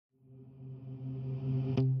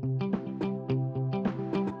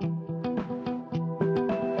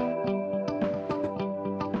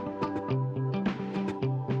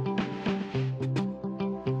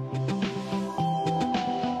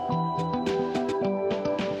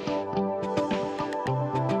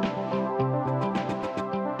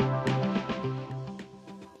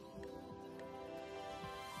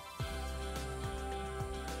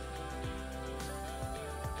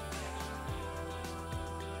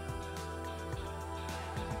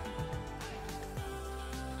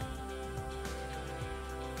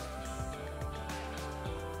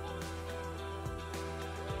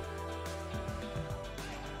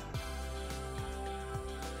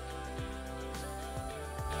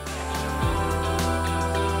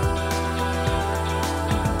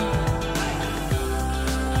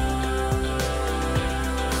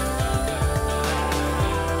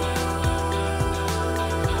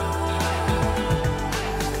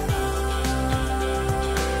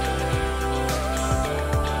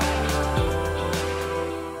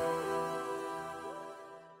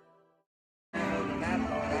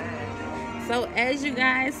as you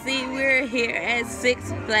guys see, we're here at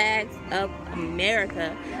Six Flags of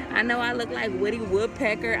America. I know I look like Woody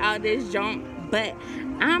Woodpecker out this junk, but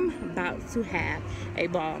I'm about to have a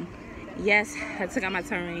ball. Yes, I took out my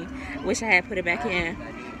tongue ring. Wish I had put it back in,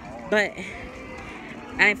 but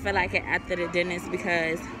I didn't feel like it after the dentist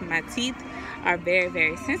because my teeth are very,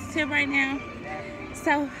 very sensitive right now.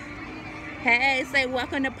 So, hey, say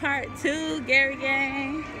welcome to part 2, Gary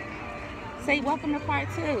Gang. Say welcome to part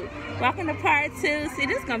 2. Welcome to part 2. See,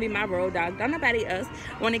 this is going to be my road dog. Don't nobody else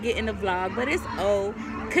want to get in the vlog, but it's old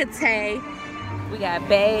Kate. We got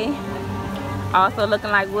Bay, also looking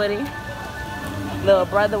like Woody. Little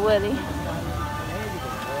brother Woody.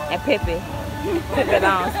 And Pippi. Pippi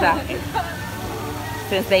Longstocking.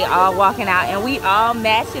 Since they all walking out. And we all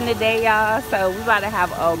matching today, y'all. So we about to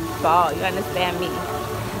have a ball. You understand me?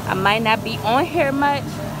 I might not be on here much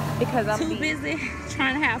because I'm too busy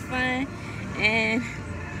trying to have fun. And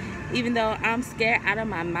even though I'm scared out of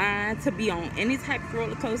my mind to be on any type of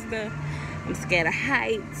roller coaster, I'm scared of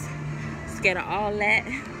heights, scared of all that.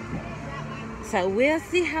 So we'll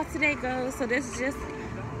see how today goes. So this is just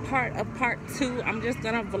part of part 2. I'm just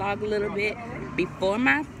gonna vlog a little bit before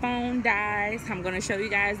my phone dies. I'm gonna show you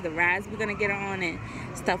guys the rides we're gonna get on and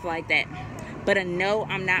stuff like that. But no,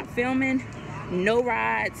 I'm not filming no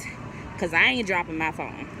rides because I ain't dropping my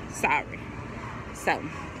phone. Sorry. So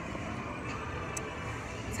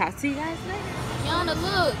talk to you guys later. Yana,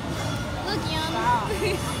 look. Look, Yana.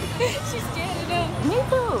 She's scared of them. Me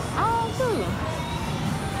too. I am too.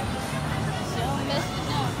 She don't mess with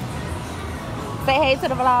them. Say hey to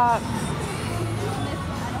the vlog.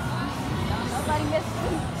 Nobody mess with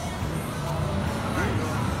them.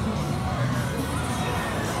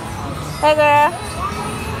 Hey girl.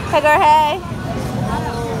 Hey girl, hey.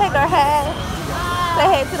 Hey girl, hey. Say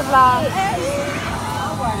hey to the vlog.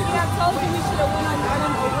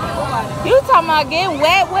 You talking about getting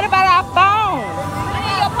wet? What about our phone? I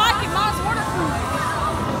need your pocket. Mine's waterproof.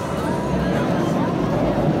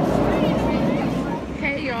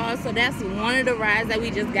 Hey y'all, so that's one of the rides that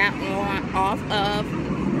we just got off of.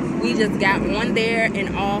 We just got on there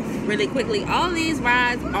and off really quickly. All these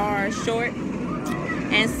rides are short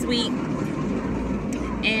and sweet.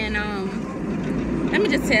 And let me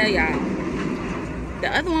just tell y'all,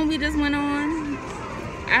 the other one we just went on,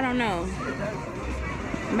 I don't know.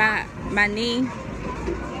 My knee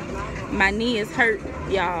is hurt,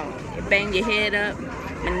 y'all. It banged your head up.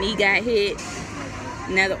 My knee got hit.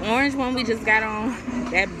 Now the orange one we just got on,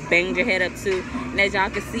 that banged your head up too. And as y'all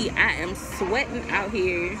can see, I am sweating out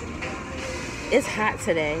here. It's hot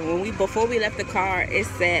today. Before we left the car, it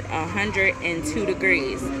said 102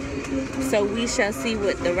 degrees. So we shall see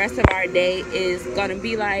what the rest of our day is gonna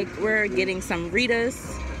be like. We're getting some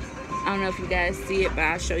Ritas. I don't know if you guys see it, but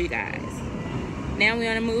I'll show you guys. Now we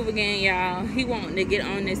on the move again, y'all. He wanting to get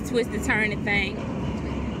on this twisted turning thing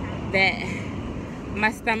that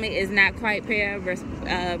my stomach is not quite prepared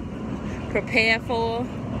for.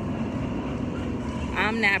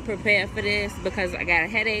 I'm not prepared for this because I got a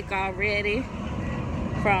headache already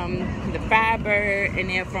from the Firebird and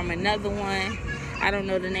then from another one. I don't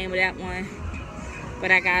know the name of that one,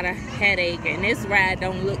 but I got a headache, and this ride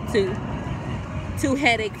don't look too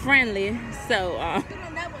headache friendly. So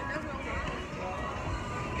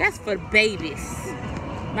that's for babies.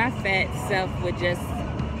 My fat self would just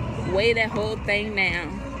weigh that whole thing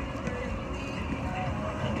down.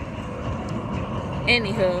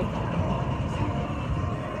 Anywho,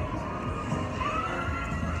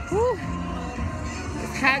 whew.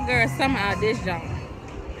 It's hot girl summer out this joint.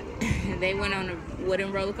 They went on a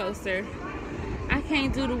wooden roller coaster. I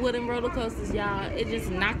can't do the wooden roller coasters, y'all. It just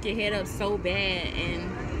knock your head up so bad, and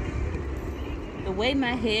the way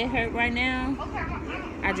my head hurt right now,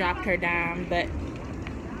 I dropped her down, but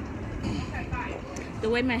the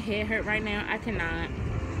way my head hurt right now, I cannot.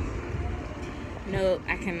 Nope,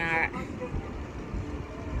 I cannot.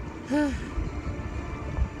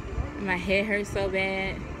 My head hurts so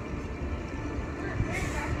bad.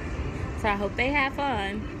 So I hope they have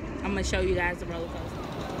fun. I'm gonna show you guys the roller coaster.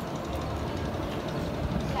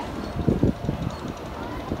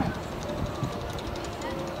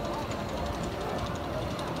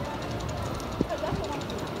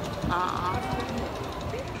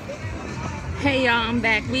 Hey y'all, I'm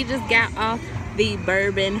back. We just got off the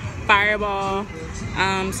Bourbon Fireball.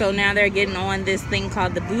 So now they're getting on this thing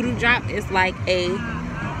called the Voodoo Drop. It's like a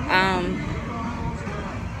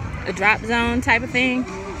drop zone type of thing.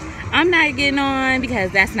 I'm not getting on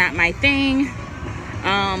because that's not my thing.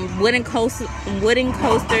 Wooden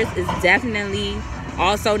coasters is definitely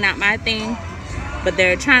also not my thing. But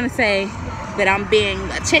they're trying to say that I'm being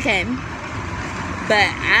a chicken But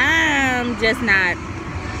I'm just not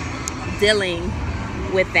dealing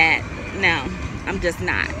with that. No, I'm just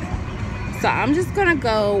not. So I'm just gonna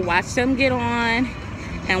go watch them get on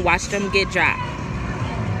and watch them get dropped.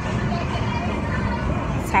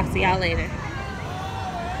 Talk to y'all later.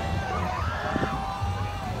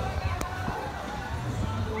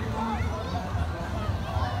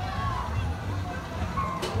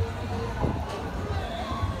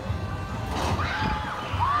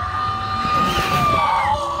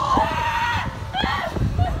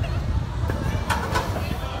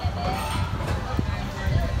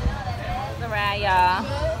 Alright, y'all.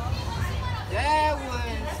 That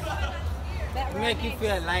was make you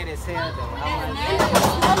feel light as hell though.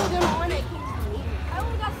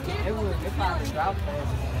 It probably dropped fast.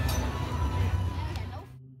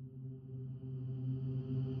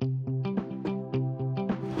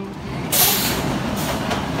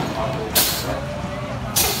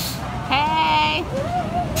 Hey.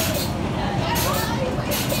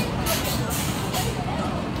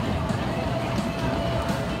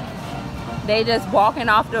 They just walking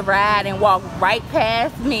off the ride and walk right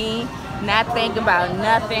past me, not think about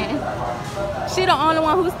nothing. She the only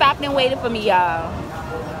one who stopped and waited for me, y'all.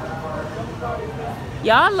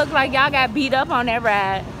 Y'all look like y'all got beat up on that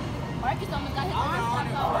ride. Marcus almost got his arm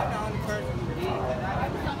chopped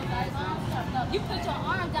off. You put your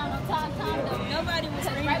arm down on top though. Nobody was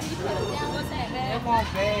right when you put him down. What's that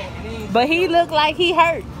bad? But he looked like he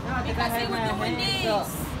hurt. Because he was doing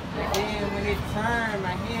this. And then when it turned, my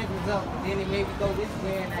hands was up. Then it made me go this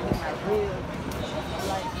way, and I hit my rib.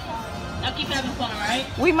 Y'all keep having fun, right?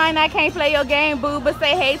 We might not can't play your game, boo, but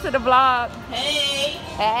say hey to the vlog. Hey.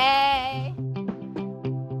 Hey.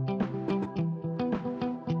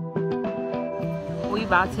 We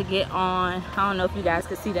about to get on. I don't know if you guys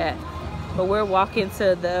can see that, but we're walking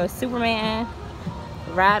to the Superman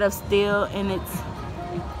ride of steel, and it's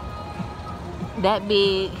that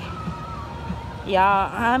big. Y'all,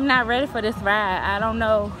 I'm not ready for this ride. I don't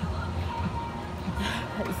know.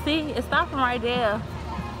 See, it's stopping right there,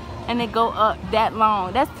 and it go up that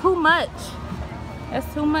long. That's too much.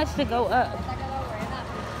 That's too much to go up.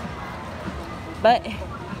 But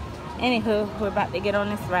anywho, we're about to get on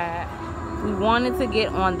this ride. We wanted to get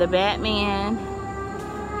on the Batman,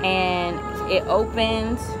 and it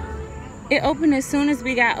opened. It opened as soon as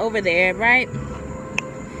we got over there, right?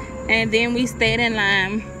 And then we stayed in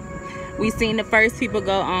line. We seen the first people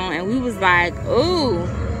go on, and we was like, ooh,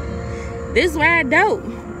 this ride dope.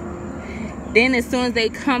 Then as soon as they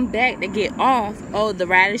come back to get off, oh, the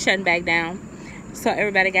ride is shutting back down. So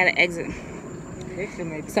everybody got to exit.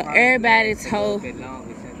 So everybody told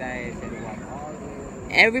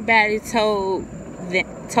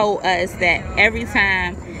us that every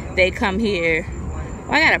time they come here,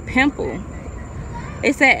 oh, I got a pimple.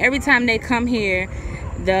 They said every time they come here,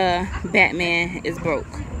 the Batman is broke.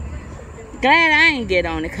 Glad I ain't get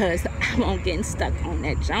on it, because I won't getting stuck on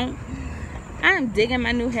that junk. I'm digging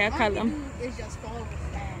my new hair color.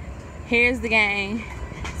 Here's the gang.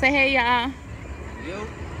 Say hey, y'all.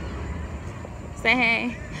 Say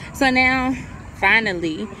hey. So now,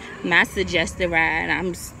 finally, my suggested ride,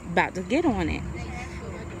 I'm about to get on it.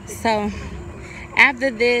 So after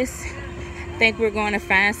this, I think we're going to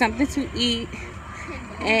find something to eat,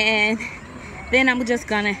 and then I'm just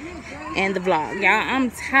gonna end the vlog. Y'all, I'm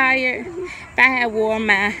tired. If I had wore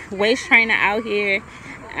my waist trainer out here,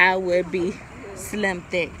 I would be slim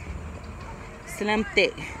thick. Slim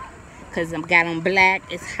thick. Because I'm got on black.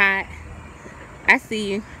 It's hot. I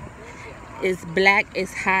see you. It's black.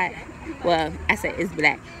 It's hot. Well, I say it's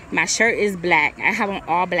black. My shirt is black. I have on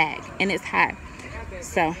all black. And it's hot.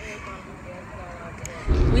 So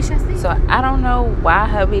we shall see. So I don't know why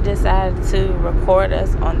hubby decided to record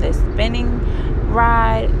us on this spinning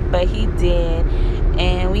ride, but he did,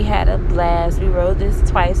 and we had a blast. We rode this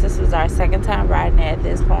twice. This was our second time riding it at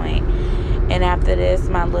this point. And after this,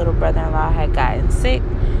 my little brother-in-law had gotten sick,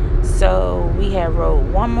 so we had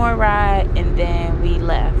rode one more ride, and then we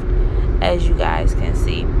left, as you guys can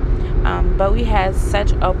see. But we had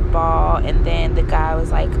such a ball, and then the guy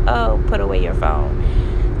was like, oh, put away your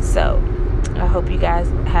phone. So I hope you guys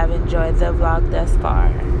have enjoyed the vlog thus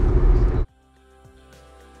far.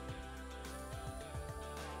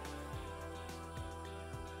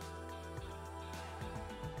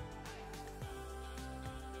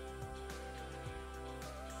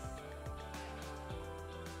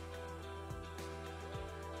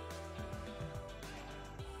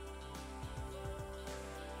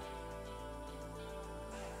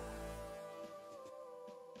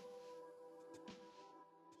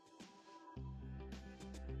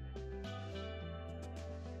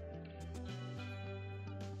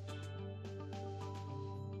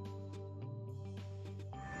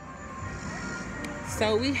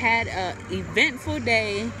 So we had a eventful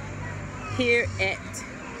day here at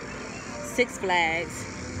Six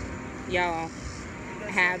Flags. Y'all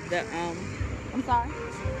have the I'm sorry.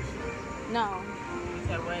 No.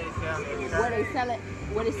 Where they sell it?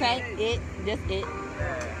 What it say? It, just it.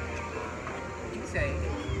 You say.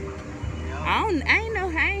 I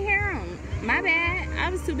ain't hear him. My bad. I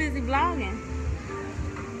was too busy vlogging.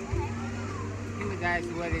 And the guys,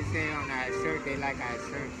 what they say on our shirt, they like our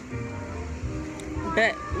shirts.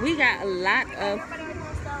 But we got a lot of.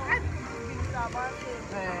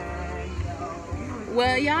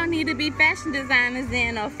 Well, y'all need to be fashion designers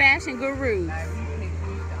then, or fashion gurus.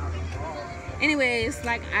 Anyways,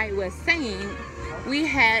 like I was saying, we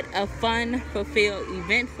had a fun, fulfilled,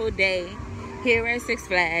 eventful day here at Six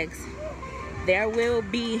Flags. There will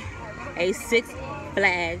be a Six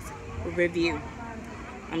Flags review.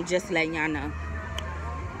 I'm just letting y'all know.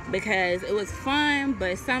 Because it was fun,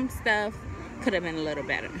 but some stuff could have been a little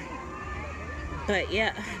better. But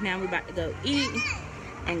yeah, now we're about to go eat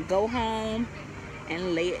and go home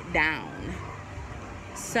and lay it down.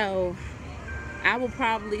 So I will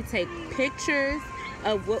probably take pictures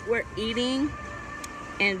of what we're eating,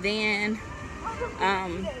 and then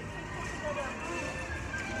I'm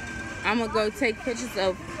gonna go take pictures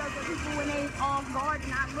of When they off guard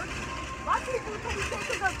not looking. Why people take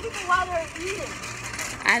pictures of people while they're eating?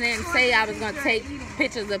 I didn't say I was gonna take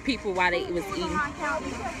pictures of people while they was eating.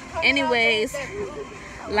 Anyways,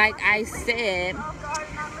 like I said,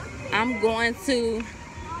 I'm going to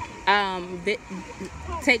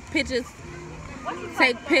take pictures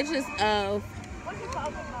of.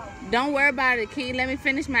 Don't worry about it, Key. Let me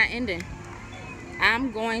finish my ending.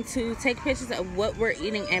 I'm going to take pictures of what we're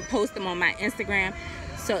eating and post them on my Instagram.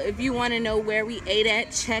 So if you want to know where we ate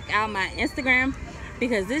at, check out my Instagram,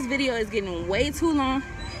 because this video is getting way too long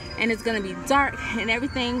and it's going to be dark and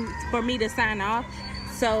everything for me to sign off.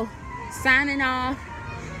 So signing off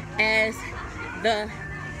as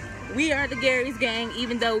we are the Gary's gang,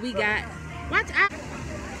 even though we got, watch out,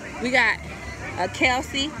 we got a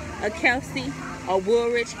Kelsey, a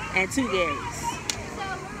Woolrich, and 2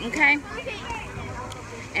 Garys. Okay?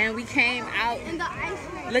 And we came out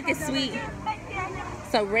looking sweet.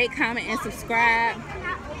 So rate, comment, and subscribe.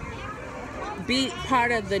 Be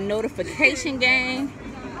part of the notification gang.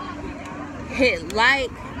 Hit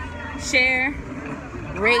like, share,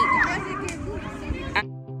 rate,